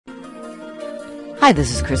Hi,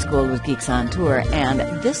 this is Chris Gould with Geeks on Tour, and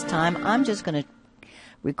this time I'm just going to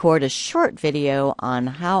record a short video on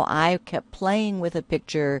how I kept playing with a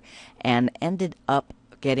picture and ended up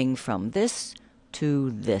getting from this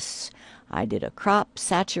to this. I did a crop,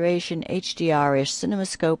 saturation, HDR-ish,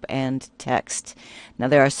 cinemascope, and text. Now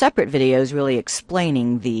there are separate videos really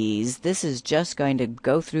explaining these. This is just going to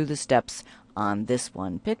go through the steps on this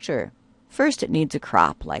one picture. First, it needs a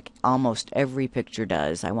crop, like almost every picture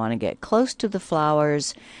does. I want to get close to the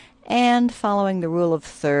flowers, and following the rule of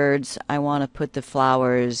thirds, I want to put the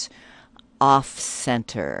flowers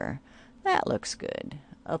off-center. That looks good.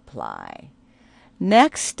 Apply.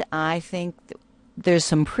 Next, I think there's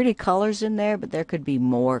some pretty colors in there, but there could be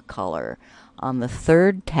more color. On the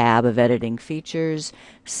third tab of Editing Features,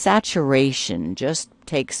 Saturation just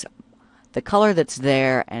takes the color that's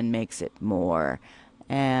there and makes it more.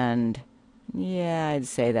 And yeah, I'd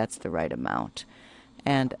say that's the right amount.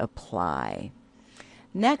 And Apply.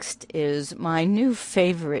 Next is my new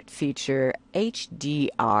favorite feature,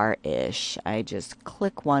 HDR-ish. I just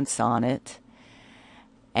click once on it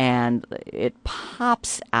and it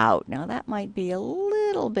pops out. Now that might be a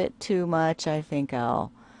little bit too much. I think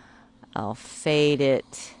I'll fade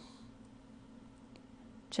it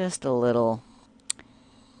just a little.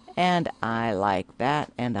 And I like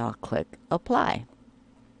that, and I'll click Apply.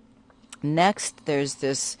 Next, there's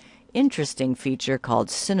this interesting feature called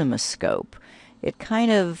CinemaScope. It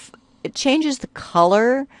changes the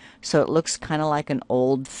color so it looks kind of like an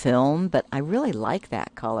old film, but I really like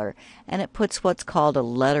that color. And it puts what's called a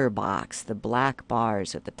letterbox, the black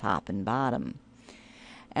bars at the top and bottom.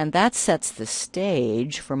 And that sets the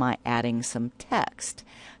stage for my adding some text.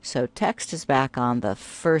 So text is back on the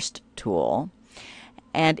first tool.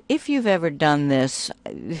 And if you've ever done this,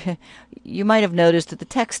 you might have noticed that the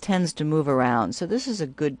text tends to move around. So this is a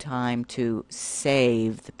good time to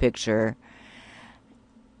save the picture.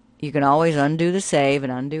 You can always undo the save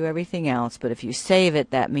and undo everything else, but if you save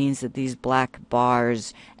it, that means that these black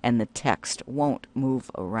bars and the text won't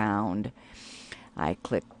move around. I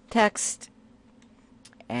click Text,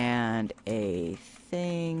 and a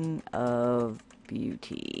thing of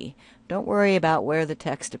beauty. Don't worry about where the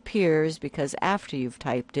text appears, because after you've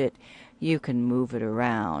typed it, you can move it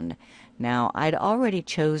around. Now, I'd already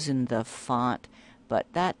chosen the font, but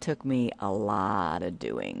that took me a lot of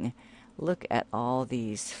doing. Look at all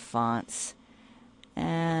these fonts,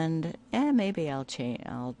 and maybe I'll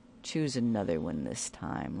choose another one this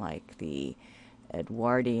time, like the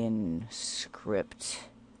Edwardian script.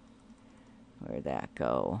 Where'd that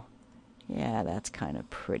go? Yeah, that's kind of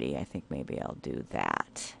pretty. I think maybe I'll do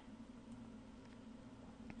that.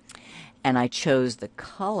 And I chose the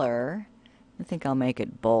color. I think I'll make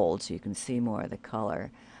it bold so you can see more of the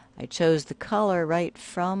color. I chose the color right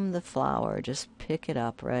from the flower. Just pick it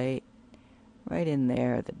up right in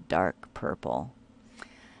there, the dark purple.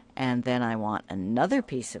 And then I want another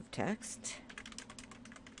piece of text.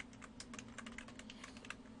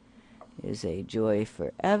 Is a joy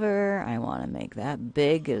forever. I want to make that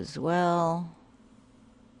big as well.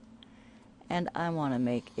 And I want to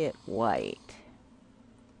make it white.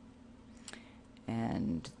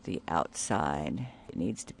 And the outside, it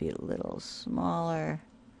needs to be a little smaller.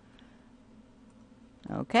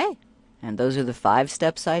 Okay. And those are the 5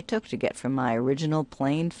 steps I took to get from my original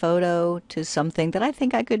plain photo to something that I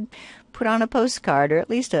think I could put on a postcard, or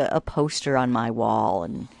at least a poster on my wall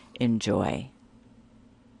and enjoy.